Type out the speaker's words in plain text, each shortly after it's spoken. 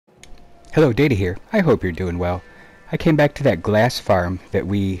Hello, Data here. I hope you're doing well. I came back to that glass farm that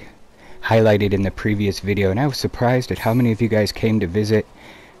we highlighted in the previous video, and I was surprised at how many of you guys came to visit.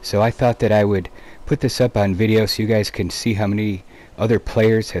 So I thought that I would put this up on video so you guys can see how many other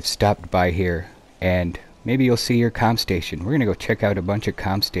players have stopped by here, and maybe you'll see your comm station. We're gonna go check out a bunch of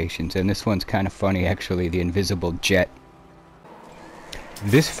comm stations, and this one's kind of funny actually, the invisible jet.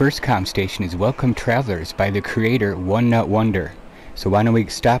 This first comm station is Welcome Travelers by the creator One Nut Wonder. So why don't we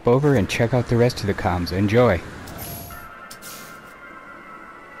stop over and check out the rest of the comms. Enjoy!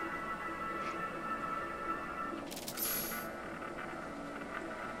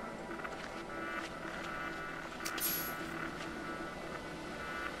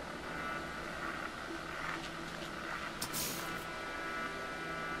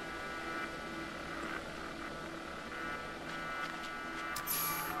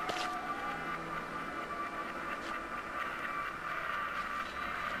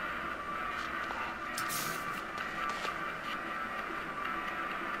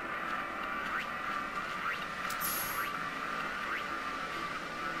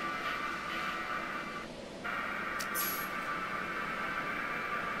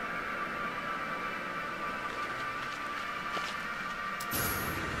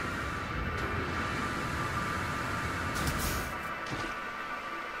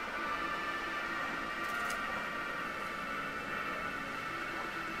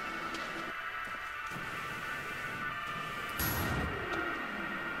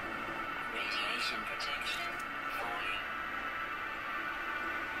 Protection falling.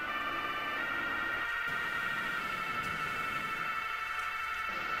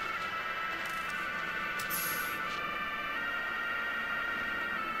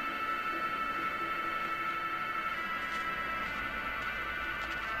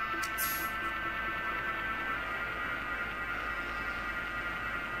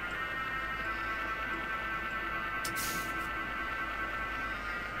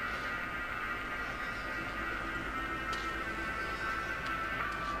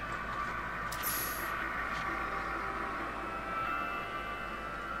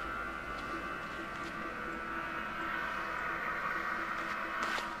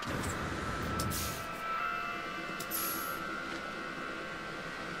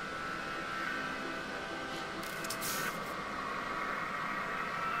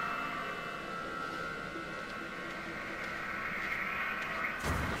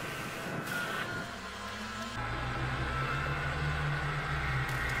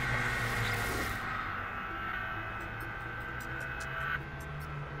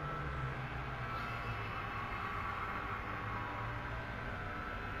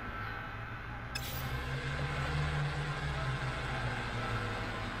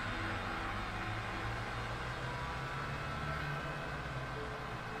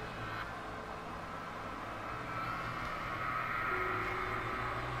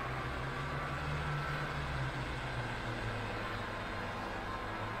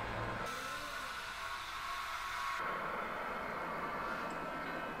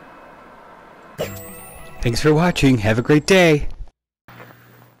 Thanks for watching. Have a great day.